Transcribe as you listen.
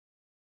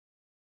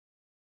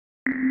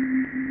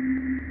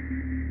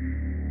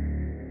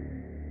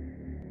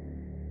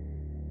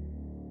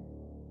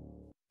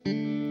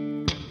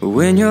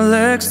When your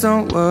legs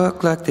don't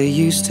work like they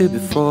used to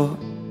before,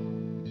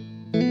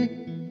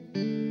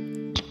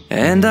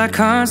 and I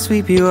can't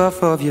sweep you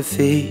off of your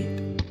feet,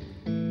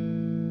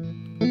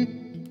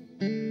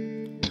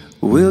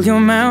 will your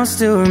mouth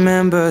still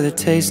remember the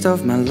taste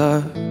of my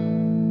love?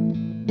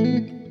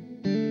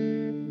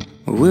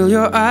 Will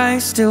your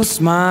eyes still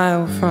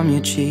smile from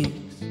your cheeks?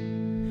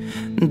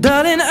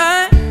 Darling,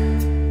 I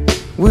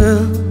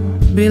will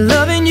be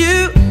loving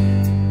you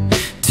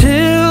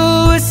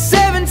till we're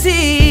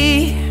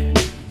 70.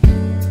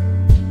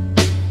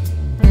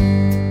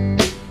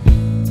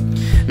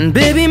 And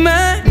baby,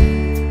 my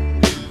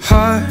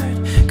heart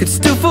could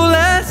still fall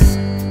as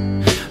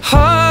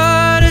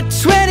hard at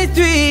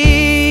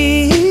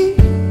 23.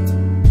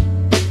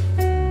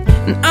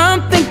 And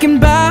I'm thinking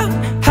about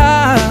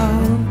how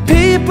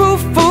people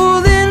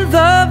fall in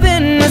love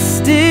in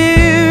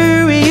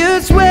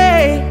mysterious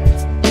ways.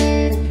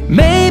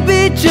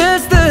 Maybe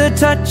just the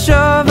touch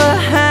of a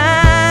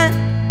hand.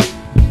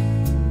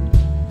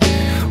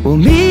 Well,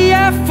 me,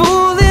 I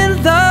fall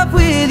in love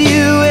with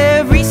you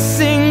every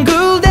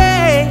single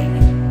day.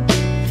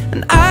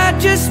 And I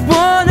just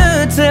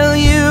wanna tell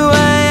you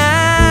I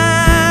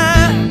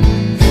am.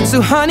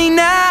 So honey,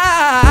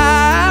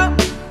 now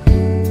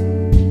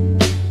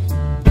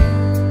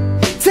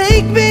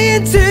take me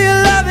into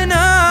your loving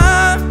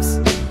arms.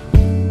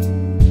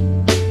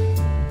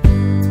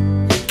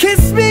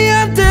 Kiss me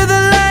under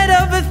the light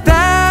of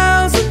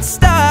 1,000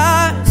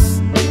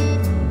 stars.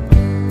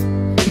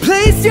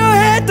 Place your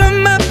head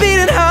on my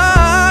beating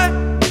heart.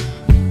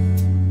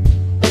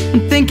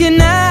 I'm thinking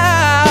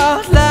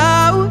out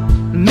loud,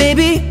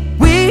 maybe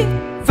we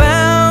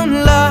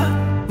found love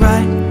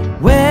right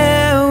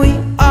where we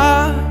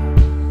are.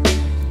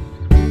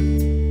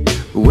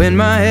 When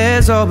my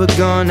hair's all but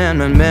gone and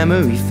my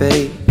memory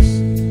fades,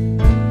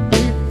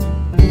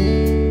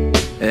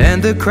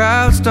 and the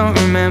crowds don't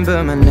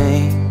remember my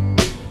name,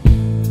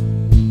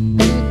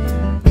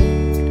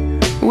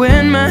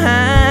 when my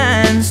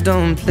hands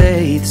don't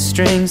play the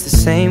strings the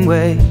same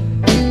way,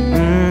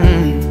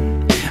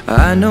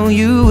 I know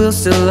you will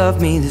still love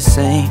me the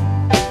same.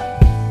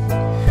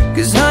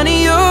 'Cause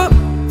honey, your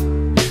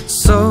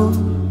soul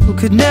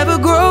could never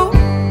grow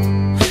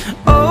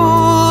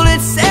old,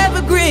 it's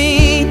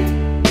evergreen.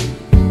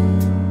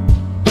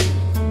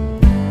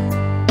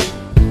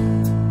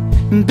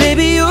 And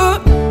baby, your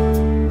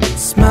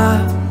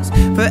smile's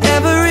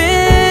forever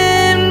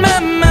in my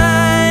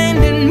mind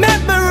and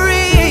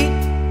memory.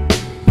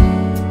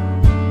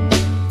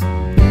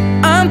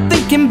 I'm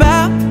thinking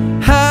about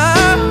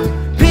how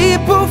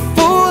people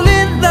fall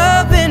in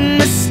love in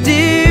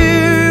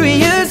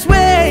mysterious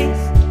ways.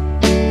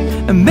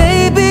 And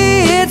maybe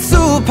it's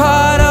all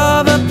part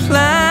of a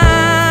plan.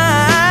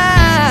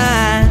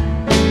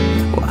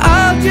 Well,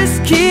 I'll just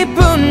keep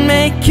on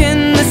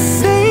making the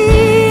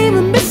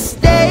same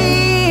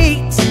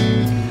mistakes,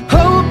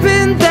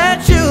 hoping that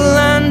you'll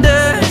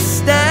understand.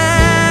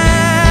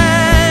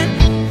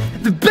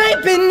 But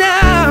baby,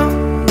 now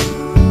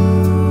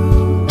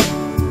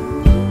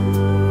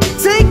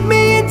take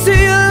me into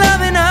your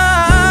loving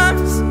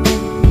arms.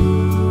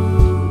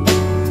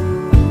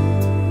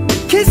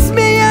 Kiss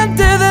me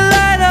under the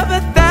light of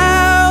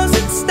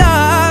 1,000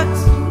 stars.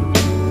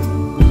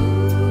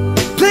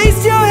 Place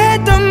your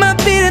head on my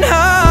beating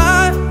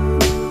heart.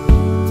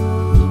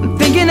 I'm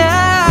thinking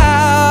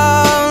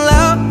out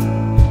loud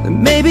that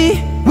maybe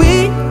we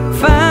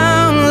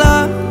found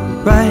love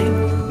right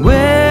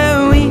where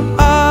we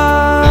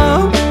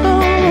are.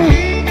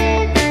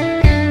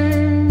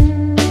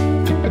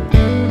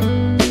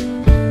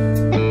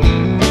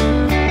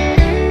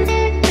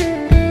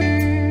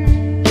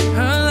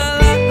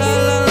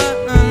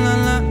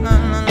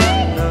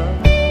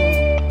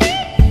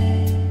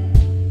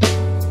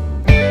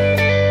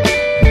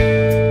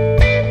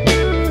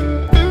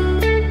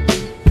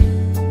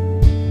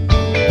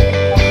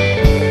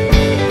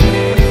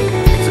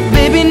 So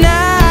baby,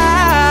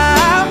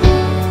 now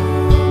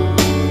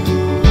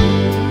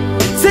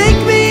take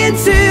me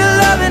into your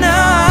loving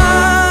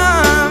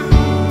arms.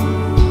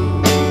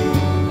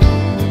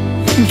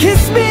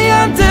 Kiss me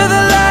under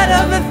the light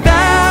of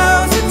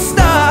 1,000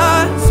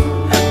 stars.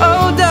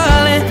 Oh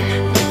darling,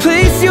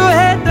 place your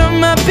head on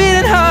my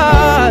beating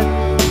heart.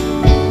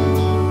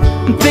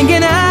 I'm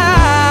thinking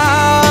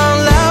out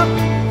loud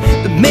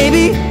that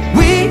maybe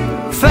we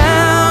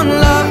found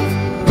love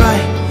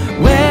right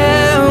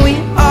where we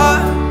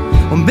are.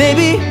 Or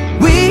maybe